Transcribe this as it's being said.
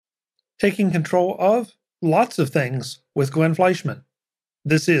taking control of lots of things with Glenn Fleischman.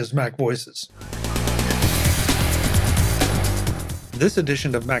 This is Mac Voices. This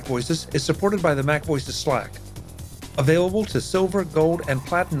edition of Mac Voices is supported by the Mac Voices Slack, available to silver, gold, and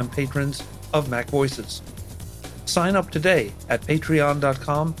platinum patrons of Mac Voices. Sign up today at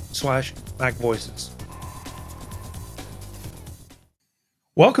patreon.com/MacVoices.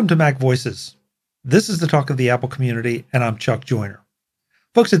 Welcome to Mac Voices. This is the talk of the Apple community, and I'm Chuck Joyner.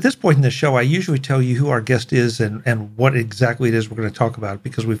 Folks, at this point in the show, I usually tell you who our guest is and what exactly it is we're going to talk about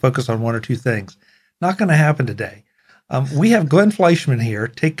because we focus on one or two things. Not going to happen today. We have Glenn Fleischman here,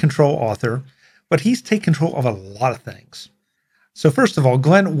 Take Control author, but he's take control of a lot of things. So first of all,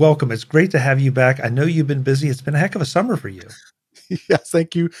 Glenn, welcome. It's great to have you back. I know you've been busy. It's been a heck of a summer for you. Yes,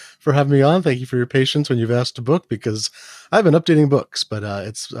 thank you for having me on. Thank you for your patience when you've asked to book because I've been updating books, but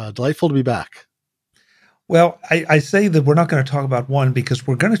it's delightful to be back. Well, I say that we're not going to talk about one because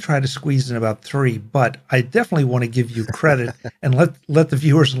we're going to try to squeeze in about three, but I definitely want to give you credit and let the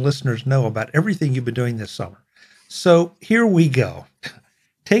viewers and listeners know about everything you've been doing this summer. So here we go.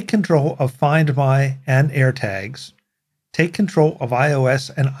 Take control of Find My and AirTags. Take control of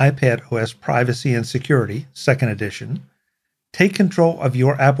iOS and iPadOS privacy and security, 2nd edition. Take control of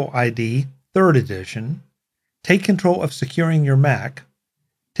your Apple ID, 3rd edition. Take control of securing your Mac.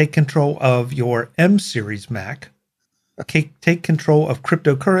 Take control of your M series Mac. Take control of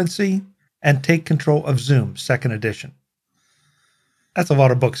cryptocurrency, and take control of Zoom, 2nd edition. That's a lot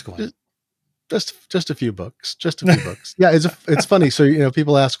of books, Glenn. Just a few books. Just a few books. Yeah, it's funny. So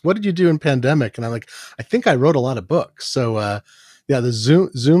people ask, "What did you do in pandemic?" And I'm like, I think I wrote a lot of books. So the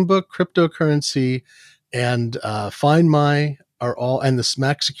Zoom book, cryptocurrency, and Find My are all, and the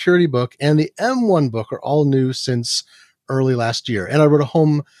Mac security book and the M1 book are all new since early last year. And I wrote a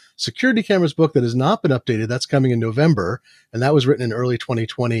home security cameras book that has not been updated. That's coming in November. And that was written in early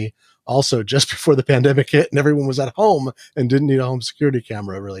 2020, also just before the pandemic hit and everyone was at home and didn't need a home security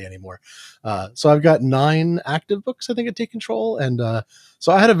camera really anymore. So I've got 9 active books, I think, at Take Control. And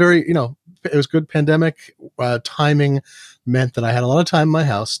so I had a very, it was good pandemic timing meant that I had a lot of time in my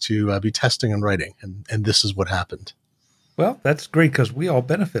house to be testing and writing. And this is what happened. Well, that's great because we all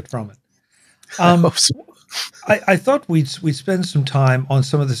benefit from it. I thought we'd spend some time on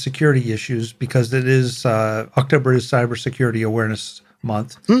some of the security issues because it is October is Cybersecurity Awareness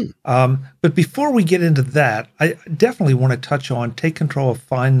Month. But before we get into that, I definitely want to touch on Take Control of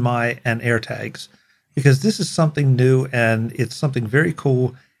Find My and AirTags because this is something new and it's something very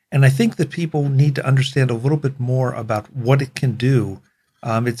cool. And I think that people need to understand a little bit more about what it can do.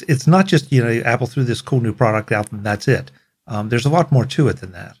 It's not just Apple threw this cool new product out and that's it. There's a lot more to it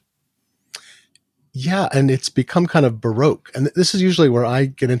than that. Yeah, and it's become kind of Baroque. And this is usually where I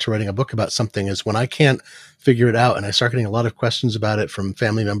get into writing a book about something is when I can't figure it out and I start getting a lot of questions about it from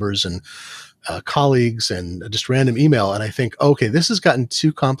family members and colleagues and just random email. And I think, okay, this has gotten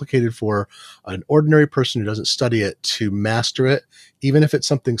too complicated for an ordinary person who doesn't study it to master it, even if it's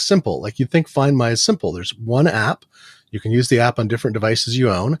something simple. Like you'd think Find My is simple. There's one app. You can use the app on different devices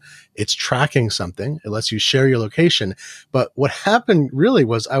you own. It's tracking something. It lets you share your location. But what happened really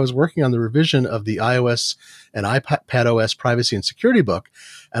was I was working on the revision of the iOS and iPadOS privacy and security book.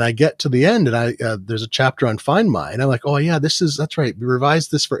 And I get to the end and there's a chapter on Find My. And I'm like, oh yeah, that's right. We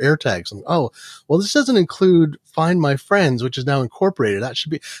revised this for AirTags. I'm like, oh, well, this doesn't include Find My Friends, which is now incorporated. That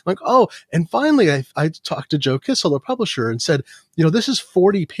should be I'm like, oh, and finally I talked to Joe Kissel, the publisher, and said, this is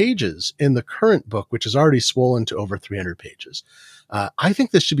 40 pages in the current book, which is already swollen to over 300 pages. I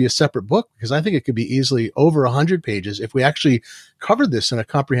think this should be a separate book because I think it could be easily over 100 pages if we actually covered this in a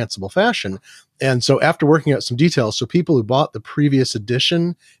comprehensible fashion. And so after working out some details, so people who bought the previous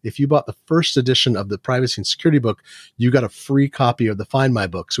edition, if you bought the first edition of the privacy and security book, you got a free copy of the Find My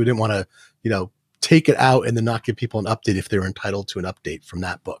book. So we didn't want to, take it out and then not give people an update if they were entitled to an update from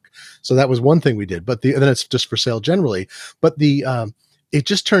that book. So that was one thing we did, but then it's just for sale generally. But it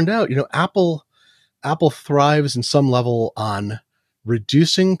just turned out, Apple thrives in some level on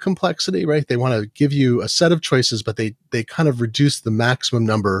reducing complexity, right? They want to give you a set of choices, but they kind of reduce the maximum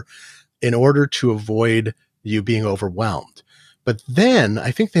number in order to avoid you being overwhelmed. But then I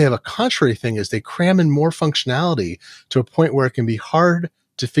think they have a contrary thing is they cram in more functionality to a point where it can be hard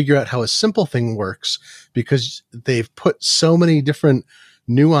to figure out how a simple thing works because they've put so many different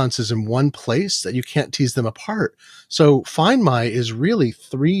nuances in one place that you can't tease them apart. So Find My is really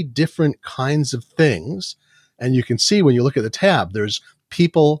 3 different kinds of things. And you can see when you look at the tab, there's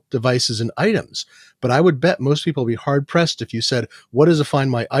people, devices, and items. But I would bet most people will be hard pressed if you said, what is a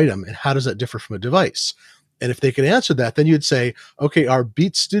Find My item and how does that differ from a device? And if they could answer that, then you'd say, okay, our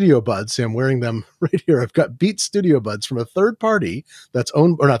Beats Studio Buds, see, I'm wearing them right here. I've got Beats Studio Buds from a third party that's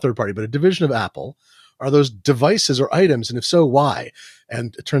owned, or not third party, but a division of Apple. Are those devices or items? And if so, why?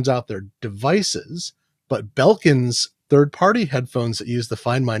 And it turns out they're devices, but Belkin's third party headphones that use the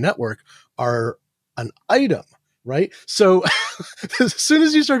Find My network are an item, right? So as soon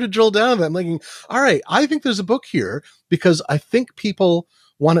as you start to drill down on that, I'm thinking, all right, I think there's a book here because I think people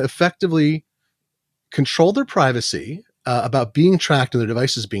want to effectively control their privacy about being tracked and their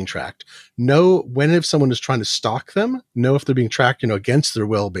devices being tracked, know when if someone is trying to stalk them, know if they're being tracked, against their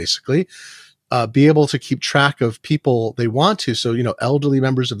will, basically, be able to keep track of people they want to. So, elderly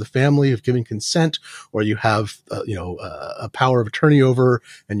members of the family have given consent, or you have, a power of attorney over,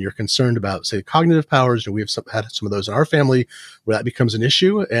 and you're concerned about, say, cognitive powers. And we have had some of those in our family where that becomes an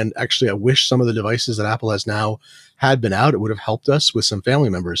issue. And actually, I wish some of the devices that Apple has now had been out. It would have helped us with some family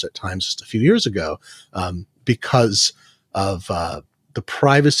members at times just a few years ago, because of the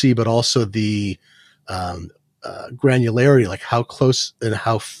privacy, but also the granularity, like how close and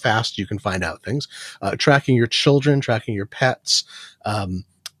how fast you can find out things, tracking your children, tracking your pets. And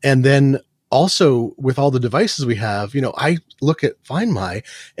then also with all the devices we have, I look at Find My,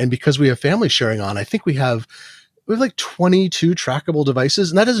 and because we have family sharing on, I think we have like 22 trackable devices,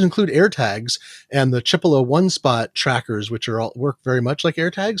 and that doesn't include AirTags and the Chipolo one spot trackers, which work very much like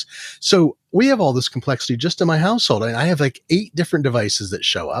AirTags. So we have all this complexity just in my household. And I have like 8 different devices that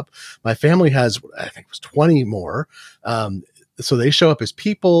show up. My family has, I think it was 20 more. So they show up as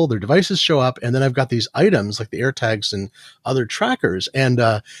people, their devices show up. And then I've got these items like the AirTags and other trackers. And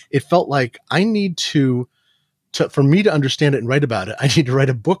it felt like I need for me to understand it and write about it, I need to write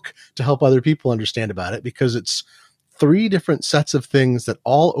a book to help other people understand about it, because it's 3 different sets of things that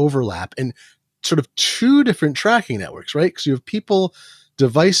all overlap and sort of 2 different tracking networks, right? Because you have people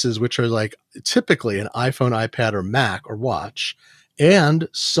devices, which are like typically an iPhone, iPad, or Mac or watch, and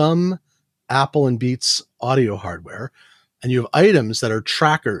some Apple and Beats audio hardware. And you have items that are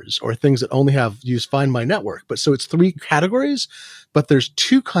trackers or things that only use Find My network. But so it's 3 categories, but there's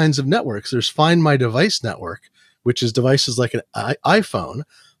 2 kinds of networks. There's Find My device network, which is devices like an iPhone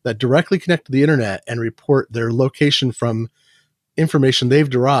that directly connect to the internet and report their location from information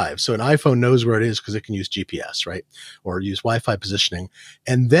they've derived. So an iPhone knows where it is because it can use GPS, right? Or use Wi-Fi positioning.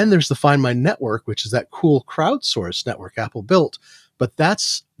 And then there's the Find My network, which is that cool crowdsourced network Apple built. But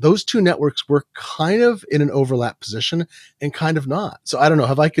those 2 networks work kind of in an overlap position and kind of not. So I don't know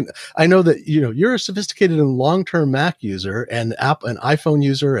I know that, you're a sophisticated and long-term Mac user and an iPhone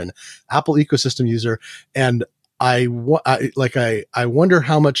user and Apple ecosystem user. And I wonder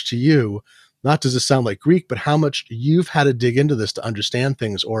how much to you, not does this sound like Greek, but how much you've had to dig into this to understand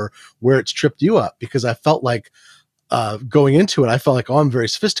things, or where it's tripped you up. Because I felt like going into it, I felt like, oh, I'm very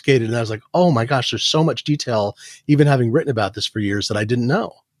sophisticated. And I was like, oh my gosh, there's so much detail, even having written about this for years, that I didn't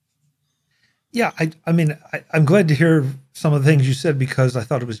know. Yeah, I'm glad to hear some of the things you said, because I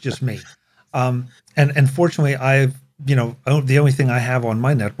thought it was just me. And fortunately, the only thing I have on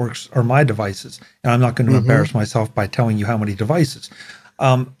my networks are my devices, and I'm not going to embarrass myself by telling you how many devices.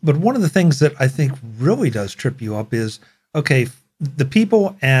 But one of the things that I think really does trip you up is, okay, the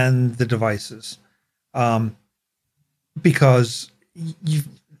people and the devices, because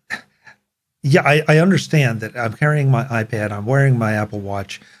I understand that I'm carrying my iPad, I'm wearing my Apple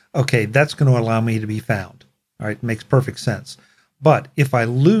Watch. Okay, that's going to allow me to be found. All right, makes perfect sense. But if I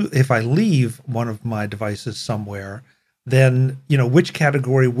leave one of my devices somewhere, then which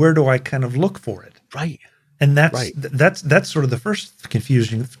category? Where do I kind of look for it? Right. And that's sort of the first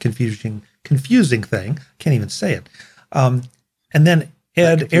confusing thing. Can't even say it. And then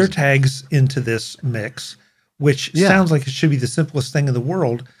add AirTags into this mix, which sounds like it should be the simplest thing in the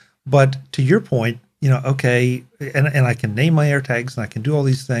world. But to your point, okay, and I can name my AirTags and I can do all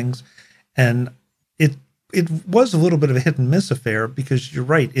these things, and it was a little bit of a hit and miss affair, because you're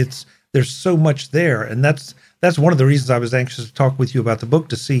right. There's so much there. And that's one of the reasons I was anxious to talk with you about the book,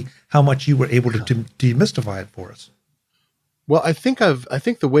 to see how much you were able to demystify it for us. Well, I think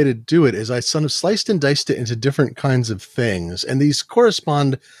the way to do it is I sort of sliced and diced it into different kinds of things. And these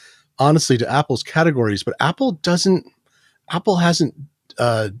correspond honestly to Apple's categories, but Apple hasn't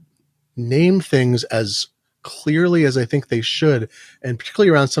named things as clearly as I think they should, and particularly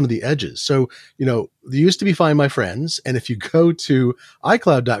around some of the edges. So, there used to be Find My Friends, and if you go to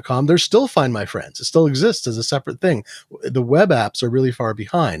iCloud.com, there's still Find My Friends. It still exists as a separate thing. The web apps are really far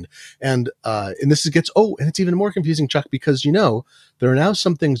behind. And and it's even more confusing, Chuck, because there are now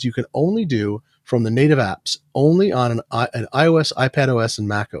some things you can only do from the native apps only on an iOS, iPadOS, and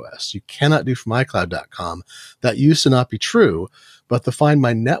macOS. You cannot do from iCloud.com. That used to not be true, but the Find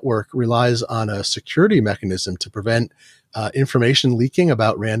My network relies on a security mechanism to prevent information leaking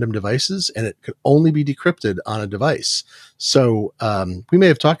about random devices, and it could only be decrypted on a device. So we may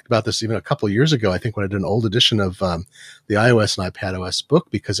have talked about this even a couple of years ago, I think, when I did an old edition of the iOS and iPadOS book,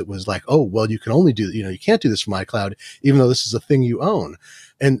 because it was like, oh, well, you can only do, you can't do this from iCloud, even though this is a thing you own.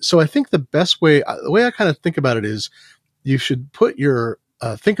 And so I think the best way, the way I kind of think about it is you should put your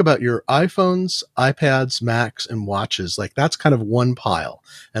think about your iPhones, iPads, Macs, and watches. Like that's kind of one pile.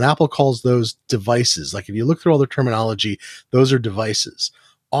 And Apple calls those devices. Like if you look through all their terminology, those are devices.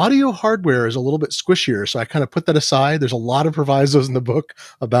 Audio hardware is a little bit squishier, so I kind of put that aside. There's a lot of provisos in the book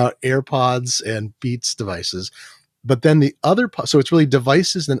about AirPods and Beats devices. But then the other, so it's really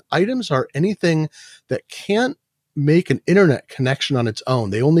devices, and items are anything that can't make an internet connection on its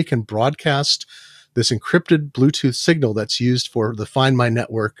own. They only can broadcast this encrypted Bluetooth signal that's used for the Find My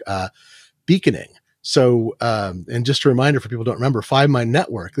network beaconing. So, and just a reminder for people who don't remember, Find My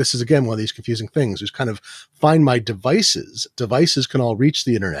network, this is again one of these confusing things. There's kind of Find My devices. Devices can all reach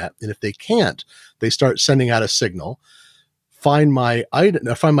the internet, and if they can't, they start sending out a signal. Find My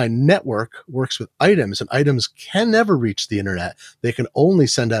network works with items, and items can never reach the internet. They can only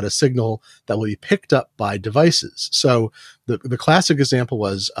send out a signal that will be picked up by devices. So the classic example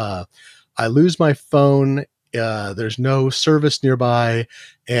was, I lose my phone, there's no service nearby,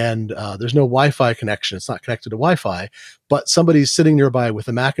 and there's no Wi-Fi connection. It's not connected to Wi-Fi, but somebody's sitting nearby with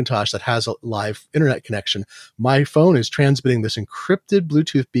a Macintosh that has a live internet connection. My phone is transmitting this encrypted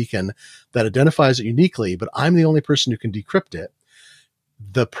Bluetooth beacon that identifies it uniquely, but I'm the only person who can decrypt it.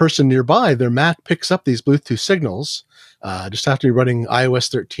 The person nearby, their Mac picks up these Bluetooth signals, just have to be running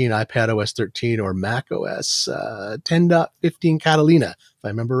iOS 13, iPadOS 13, or macOS 10.15 Catalina. If I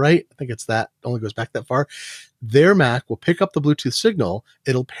remember right, I think it's that, only goes back that far. Their Mac will pick up the Bluetooth signal.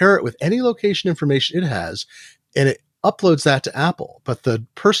 It'll pair it with any location information it has, and it uploads that to Apple. But the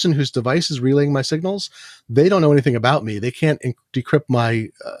person whose device is relaying my signals, they don't know anything about me. They can't decrypt my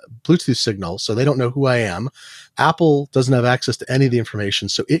Bluetooth signal, so they don't know who I am. Apple doesn't have access to any of the information,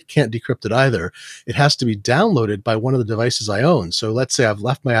 so it can't decrypt it either. It has to be downloaded by one of the devices I own. So let's say I've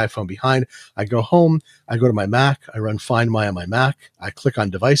left my iPhone behind. I go home, I go to my Mac, I run Find My on my Mac, I click on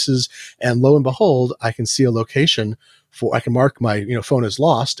devices, and lo and behold, I can see a location I can mark my phone as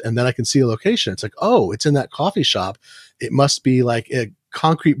lost, and then I can see a location. It's like, oh, it's in that coffee shop. It must be like a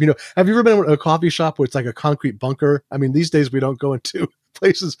concrete, have you ever been in a coffee shop where it's like a concrete bunker? I mean, these days we don't go into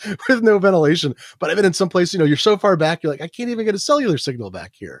places with no ventilation, but I've been in some place, you're so far back, you're like, I can't even get a cellular signal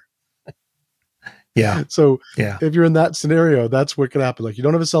back here. Yeah. So yeah. If you're in that scenario, that's what can happen. Like you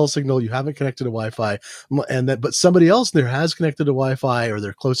don't have a cell signal, you haven't connected to Wi-Fi, but somebody else there has connected to Wi-Fi, or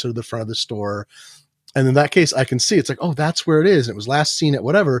they're closer to the front of the store. And in that case, I can see it's like, oh, that's where it is. And it was last seen at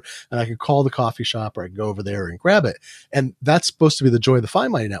whatever. And I can call the coffee shop, or I can go over there and grab it. And that's supposed to be the joy of the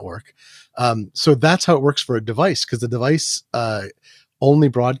Find My network. So that's how it works for a device, because the device only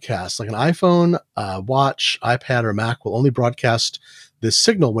broadcasts, like an iPhone, watch, iPad, or Mac will only broadcast this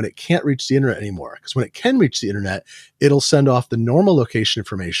signal when it can't reach the internet anymore. Because when it can reach the internet, it'll send off the normal location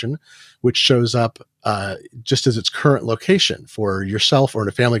information, which shows up just as its current location for yourself, or in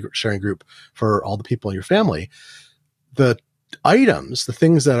a family sharing group for all the people in your family. The items, the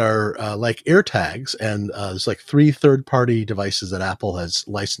things that are like AirTags, and there's like 3 third-party devices that Apple has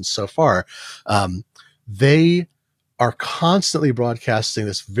licensed so far. They are constantly broadcasting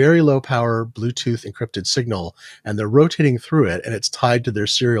this very low power Bluetooth encrypted signal, and they're rotating through it, and it's tied to their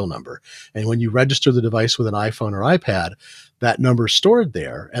serial number. And when you register the device with an iPhone or iPad, that number is stored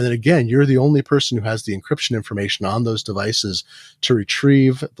there. And then again, you're the only person who has the encryption information on those devices to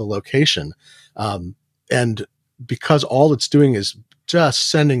retrieve the location. And because all it's doing is just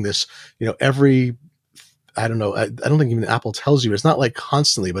sending this, every, I don't know, I don't think even Apple tells you, it's not like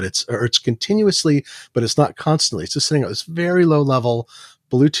constantly, but it's continuously, but it's not constantly. It's just sending out this very low level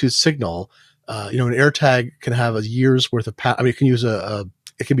Bluetooth signal. An AirTag can have a year's worth of it can use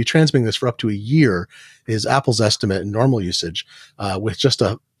it can be transmitting this for up to a year, is Apple's estimate in normal usage, with just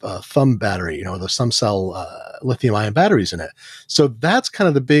a thumb battery, the thumb cell lithium ion batteries in it. So that's kind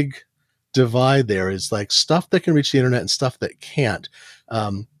of the big divide there, is like stuff that can reach the internet and stuff that can't.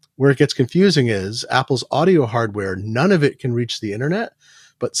 Where it gets confusing is Apple's audio hardware, none of it can reach the internet,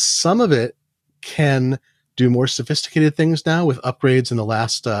 but some of it can do more sophisticated things now with upgrades in the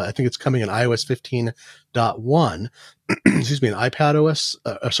last, I think it's coming in iOS 15.1, excuse me, in iPadOS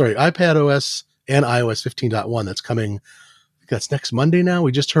and iOS 15.1 that's coming. I think that's next Monday now.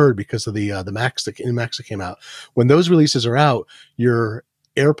 We just heard, because of the Macs that came out. When those releases are out, your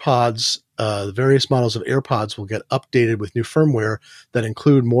AirPods the various models of AirPods will get updated with new firmware that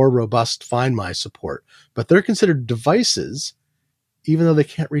include more robust Find My support. But they're considered devices, even though they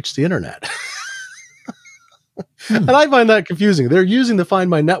can't reach the internet. And I find that confusing. They're using the Find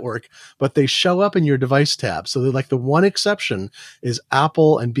My network, but they show up in your device tab. So they're like, the one exception is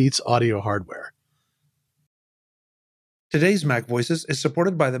Apple and Beats audio hardware. Today's Mac Voices is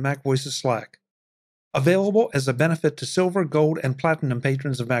supported by the Mac Voices Slack. Available as a benefit to Silver, Gold, and Platinum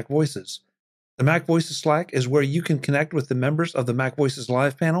patrons of Mac Voices. The Mac Voices Slack is where you can connect with the members of the Mac Voices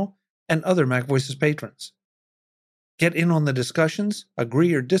Live panel and other Mac Voices patrons. Get in on the discussions,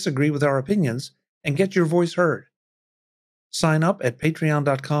 agree or disagree with our opinions, and get your voice heard. Sign up at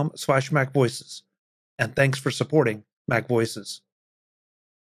patreon.com/MacVoices. And thanks for supporting Mac Voices.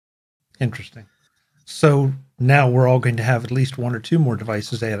 Interesting. So now we're all going to have at least one or two more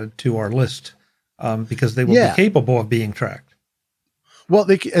devices added to our list because they will be capable of being tracked. Well,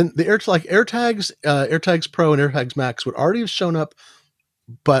 the AirTags, AirTags Pro and AirTags Max would already have shown up,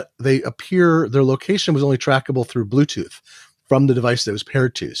 but their location was only trackable through Bluetooth from the device that it was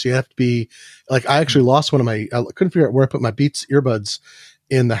paired to. So you have to be like, I actually lost one of I couldn't figure out where I put my Beats earbuds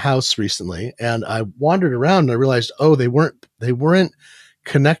in the house recently. And I wandered around and I realized, they weren't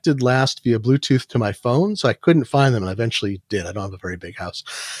connected last via Bluetooth to my phone. So I couldn't find them. And I eventually did. I don't have a very big house.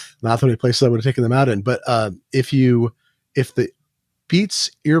 Not the only places I would have taken them out in. But if the Beats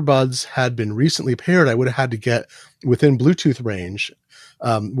earbuds had been recently paired, I would have had to get within Bluetooth range.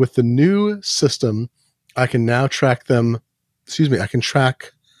 With the new system, I can now track them. I can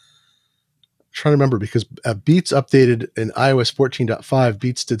track. I'm trying to remember because Beats updated in iOS 14.5.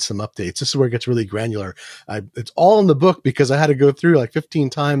 Beats did some updates. This is where it gets really granular. It's all in the book because I had to go through like 15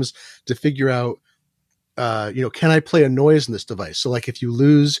 times to figure out, can I play a noise in this device? So like if you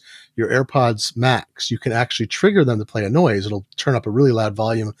lose your AirPods Max, you can actually trigger them to play a noise. It'll turn up a really loud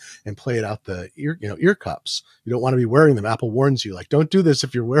volume and play it out the ear cups. You don't want to be wearing them. Apple warns you, like, don't do this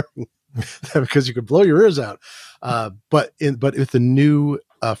if you're wearing because you could blow your ears out. But with the new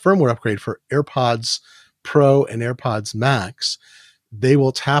firmware upgrade for AirPods Pro and AirPods Max, they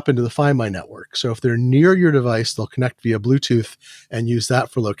will tap into the Find My network. So if they're near your device, they'll connect via Bluetooth and use that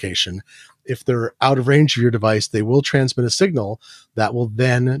for location. If they're out of range of your device, they will transmit a signal that will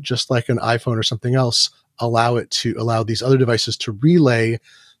then, just like an iPhone or something else, allow these other devices to relay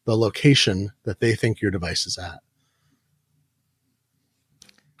the location that they think your device is at.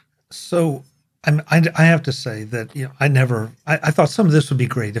 So I have to say that, I thought some of this would be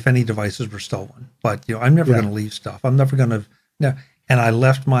great if any devices were stolen, but I'm never going to leave stuff. I'm never going to, and I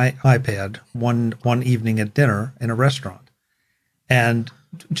left my iPad one evening at dinner in a restaurant and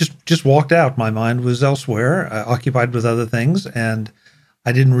just walked out. My mind was elsewhere, occupied with other things. And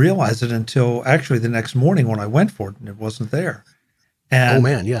I didn't realize it until actually the next morning when I went for it and it wasn't there. And oh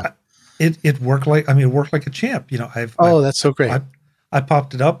man, yeah. It worked like a champ. That's so great. I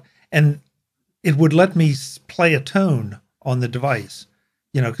popped it up and it would let me play a tone on the device,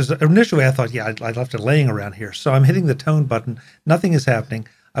 because initially I thought, I left it laying around here. So I'm hitting the tone button. Nothing is happening.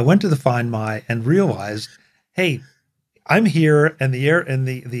 I went to the Find My and realized, hey, I'm here and the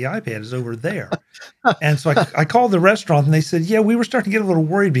iPad is over there. And so I called the restaurant and they said, we were starting to get a little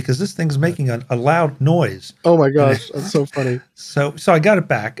worried because this thing's making a loud noise. Oh my gosh. That's so funny. So I got it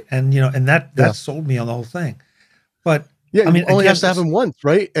back and, and that sold me on the whole thing. But yeah, it only has to happen once,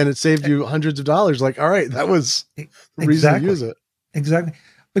 right? And it saved you hundreds of dollars. Like, all right, that was the reason to use it. Exactly.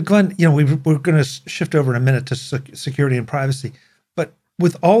 But Glenn, we're going to shift over in a minute to security and privacy. But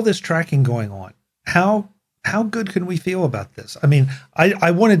with all this tracking going on, how good can we feel about this? I mean,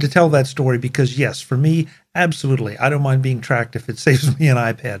 I wanted to tell that story because, yes, for me, absolutely, I don't mind being tracked if it saves me an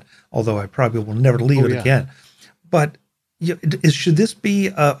iPad, although I probably will never leave it again. But should this be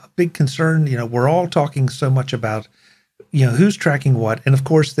a big concern? We're all talking so much about, who's tracking what. And of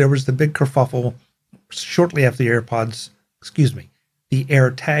course, there was the big kerfuffle shortly after the the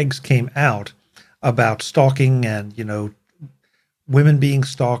AirTags came out about stalking and, women being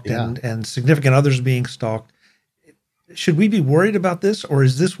stalked and significant others being stalked. Should we be worried about this? Or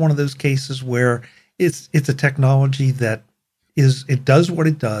is this one of those cases where it's a technology that it does what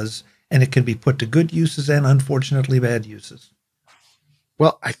it does and it can be put to good uses and unfortunately bad uses?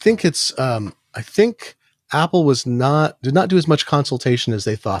 Well, I think I think Apple did not do as much consultation as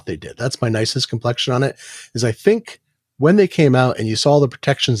they thought they did. That's my nicest complexion on it, is I think when they came out and you saw the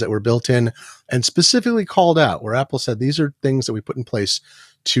protections that were built in and specifically called out where Apple said, these are things that we put in place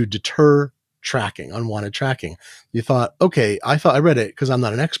to deter tracking, unwanted tracking. You thought, okay, I read it because I'm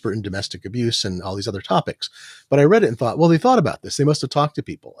not an expert in domestic abuse and all these other topics, but I read it and thought, well, they thought about this. They must have talked to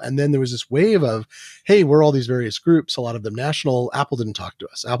people. And then there was this wave of, hey, we're all these various groups, a lot of them national. Apple didn't talk to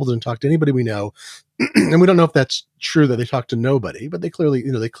us. Apple didn't talk to anybody we know. And we don't know if that's true that they talked to nobody, but they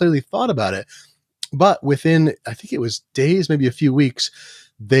clearly thought about it. But within, I think it was days, maybe a few weeks,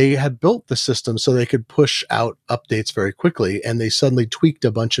 they had built the system so they could push out updates very quickly, and they suddenly tweaked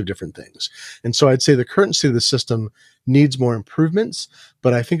a bunch of different things. And so I'd say the current state of the system needs more improvements,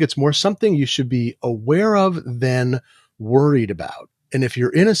 but I think it's more something you should be aware of than worried about. And if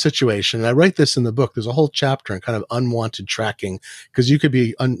you're in a situation, and I write this in the book, there's a whole chapter on kind of unwanted tracking, because you could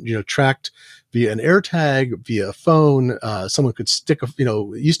be tracked via an AirTag, via a phone. Someone could stick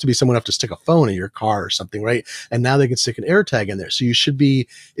it used to be someone would have to stick a phone in your car or something, right? And now they can stick an AirTag in there. So you should be,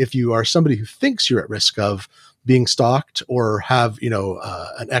 if you are somebody who thinks you're at risk of being stalked or have,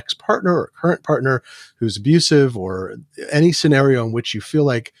 an ex-partner or current partner who's abusive, or any scenario in which you feel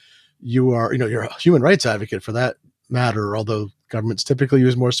like you are, you're a human rights advocate for that matter, although governments typically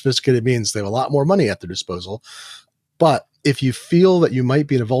use more sophisticated means. They have a lot more money at their disposal. But if you feel that you might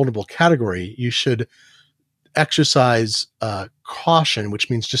be in a vulnerable category, you should exercise caution, which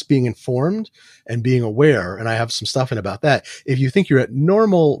means just being informed and being aware. And I have some stuff in about that. If you think you're at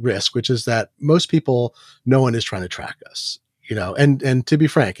normal risk, which is that most people, no one is trying to track us. And to be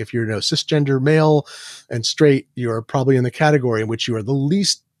frank, if you're cisgender male and straight, you're probably in the category in which you are the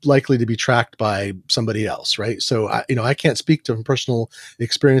least likely to be tracked by somebody else, right? So I can't speak to personal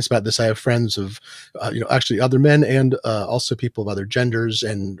experience about this. I have friends of actually other men and also people of other genders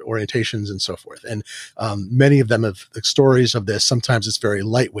and orientations and so forth, and many of them have stories of this. Sometimes it's very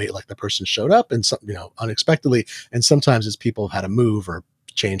lightweight, like the person showed up and unexpectedly, and sometimes it's people have had to move or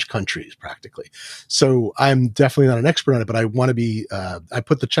change countries practically. So I'm definitely not an expert on it, but I want to be, I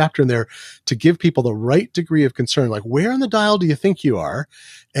put the chapter in there to give people the right degree of concern. Like, where on the dial do you think you are?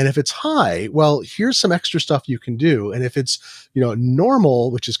 And if it's high, well, here's some extra stuff you can do. And if it's,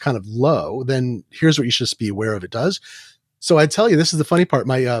 normal, which is kind of low, then here's what you should just be aware of it does. So I tell you, this is the funny part.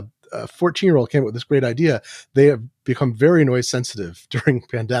 My 14-year-old came up with this great idea. They have become very noise sensitive during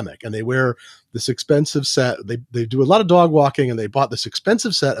pandemic, and they wear this expensive set. They do a lot of dog walking, and they bought this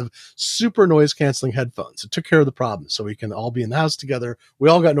expensive set of super noise canceling headphones. It took care of the problem, so we can all be in the house together. We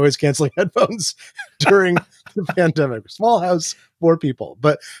all got noise canceling headphones during the pandemic. Small house, 4 people,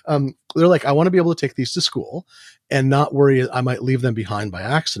 but they're like, I want to be able to take these to school and not worry I might leave them behind by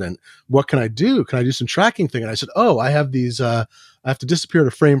accident. What can I do? Can I do some tracking thing? And I said, oh, I have these. I have to disappear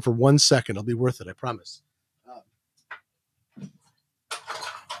to frame for 1 second. It'll be worth it, I promise.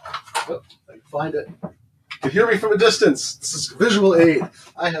 I can find it. You can hear me from a distance. This is visual aid.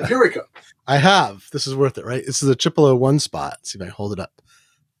 Here we go. This is worth it, right? This is a Chipolo 1 spot. Let's see if I hold it up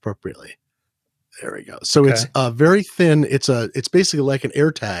appropriately. There we go. So okay. It's very thin. It's basically like an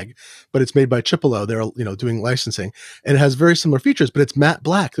AirTag, but it's made by Chipolo. They're doing licensing, and it has very similar features, but it's matte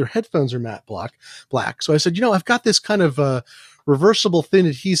black. Their headphones are matte black. So I said, I've got this kind of reversible thin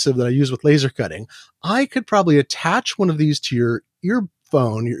adhesive that I use with laser cutting. I could probably attach one of these to your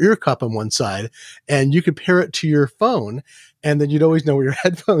earphone, your ear cup on one side, and you could pair it to your phone, and then you'd always know where your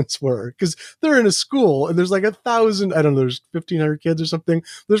headphones were, because they're in a school and there's like 1,000, I don't know, there's 1,500 kids or something.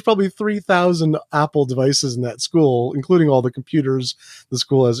 There's probably 3,000 Apple devices in that school, including all the computers. The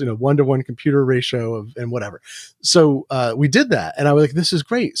school has 1-to-1 computer ratio and whatever. So we did that, and I was like, this is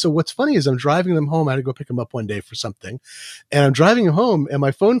great. So what's funny is I'm driving them home. I had to go pick them up one day for something, and I'm driving them home, and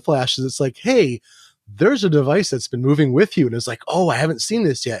my phone flashes. It's like, hey, there's a device that's been moving with you. And it's like, oh, I haven't seen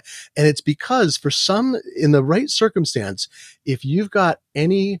this yet. And it's because for some, in the right circumstance, if you've got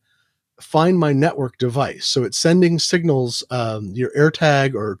any Find My Network device, so it's sending signals, your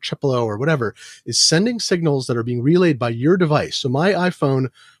AirTag or Chipolo or whatever is sending signals that are being relayed by your device. So my iPhone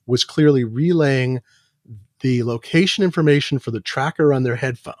was clearly relaying the location information for the tracker on their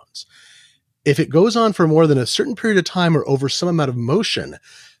headphones. If it goes on for more than a certain period of time or over some amount of motion,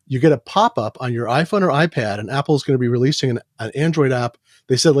 you get a pop-up on your iPhone or iPad, and Apple's going to be releasing an Android app.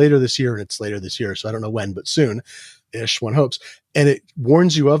 They said later this year, and it's later this year, so I don't know when, but soon-ish, one hopes. And it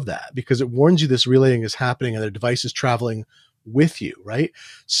warns you of that, because it warns you this relaying is happening and the device is traveling with you, right?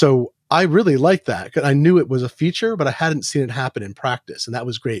 So I really like that, because I knew it was a feature, but I hadn't seen it happen in practice, and that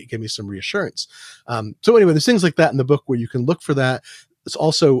was great. It gave me some reassurance. So anyway, there's things like that in the book where you can look for that. It's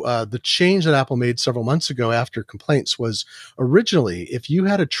also the change that Apple made several months ago after complaints was originally, if you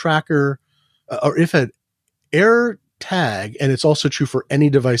had a tracker or if an AirTag, and it's also true for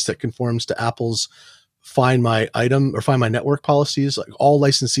any device that conforms to Apple's Find My Item or Find My Network policies, like all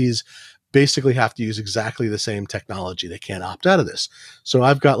licensees basically have to use exactly the same technology. They can't opt out of this. So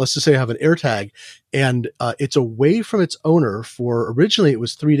I've got, let's just say I have an AirTag, and it's away from its owner for, originally it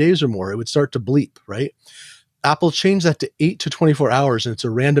was 3 days or more. It would start to bleep, right? Apple changed that to 8 to 24 hours, and it's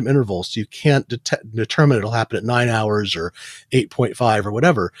a random interval, so you can't determine it'll happen at 9 hours or 8.5 or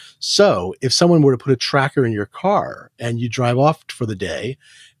whatever. So if someone were to put a tracker in your car and you drive off for the day,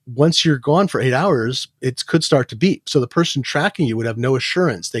 once you're gone for 8 hours, it could start to beep. So the person tracking you would have no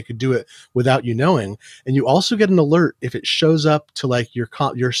assurance they could do it without you knowing. And you also get an alert if it shows up to like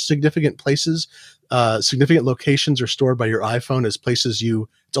your significant places. Significant locations are stored by your iPhone as places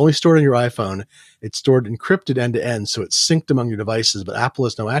it's only stored on your iPhone. It's stored encrypted end to end, so it's synced among your devices, but Apple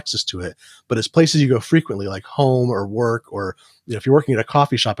has no access to it. But as places you go frequently, like home or work, or if you're working at a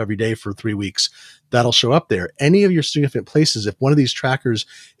coffee shop every day for 3 weeks, that'll show up there. Any of your significant places, if one of these trackers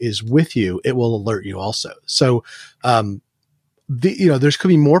is with you, it will alert you also. So, there's could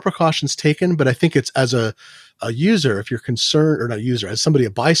be more precautions taken, but I think it's as a user, if you're concerned, or not a user, as somebody,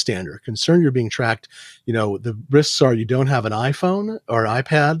 a bystander, concerned you're being tracked, the risks are you don't have an iPhone or an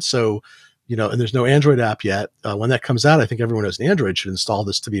iPad. So, and there's no Android app yet. When that comes out, I think everyone who has an Android should install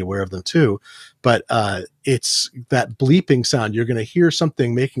this to be aware of them too. But it's that bleeping sound. You're going to hear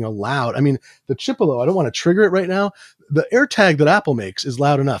something making a loud, the Chipolo, I don't want to trigger it right now. The AirTag that Apple makes is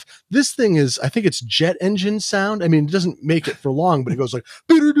loud enough. This thing is, I think it's jet engine sound. It doesn't make it for long, but it goes like,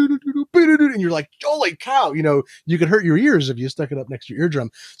 and you're like, holy cow, you could hurt your ears if you stuck it up next to your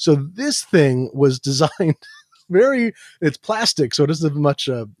eardrum. So this thing was designed it's plastic, so it doesn't have much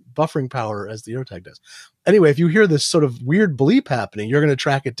buffering power as the AirTag does. Anyway, if you hear this sort of weird bleep happening, you're going to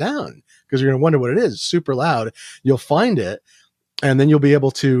track it down because you're going to wonder what it is. Super loud. You'll find it. And then you'll be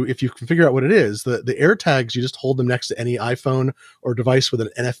able to, if you can figure out what it is, the AirTags, you just hold them next to any iPhone or device with an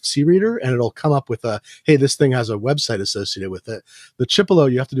NFC reader, and it'll come up with hey, this thing has a website associated with it. The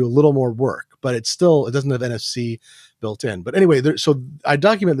Chipolo, you have to do a little more work, but it doesn't have NFC built in. But anyway, so I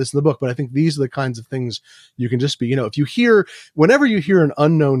document this in the book, but I think these are the kinds of things you can just be, whenever you hear an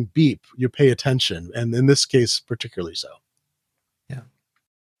unknown beep, you pay attention. And in this case, particularly so.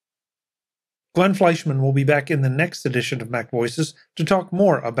 Glenn Fleischman will be back in the next edition of Mac Voices to talk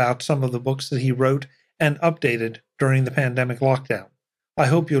more about some of the books that he wrote and updated during the pandemic lockdown. I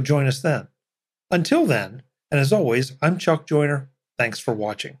hope you'll join us then. Until then, and as always, I'm Chuck Joyner. Thanks for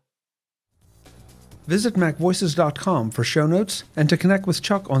watching. Visit MacVoices.com for show notes and to connect with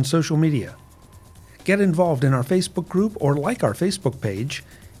Chuck on social media. Get involved in our Facebook group or like our Facebook page,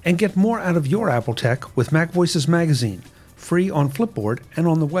 and get more out of your Apple tech with Mac Voices Magazine, free on Flipboard and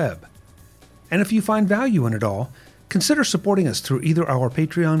on the web. And if you find value in it all, consider supporting us through either our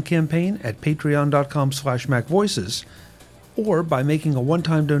Patreon campaign at patreon.com/MacVoices or by making a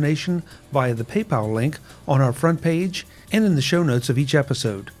one-time donation via the PayPal link on our front page and in the show notes of each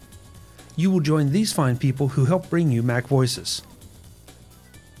episode. You will join these fine people who help bring you Mac Voices.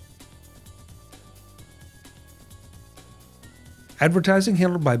 Advertising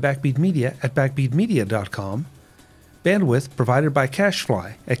handled by Backbeat Media at backbeatmedia.com. Bandwidth provided by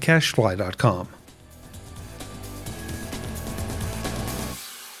CacheFly at cachefly.com.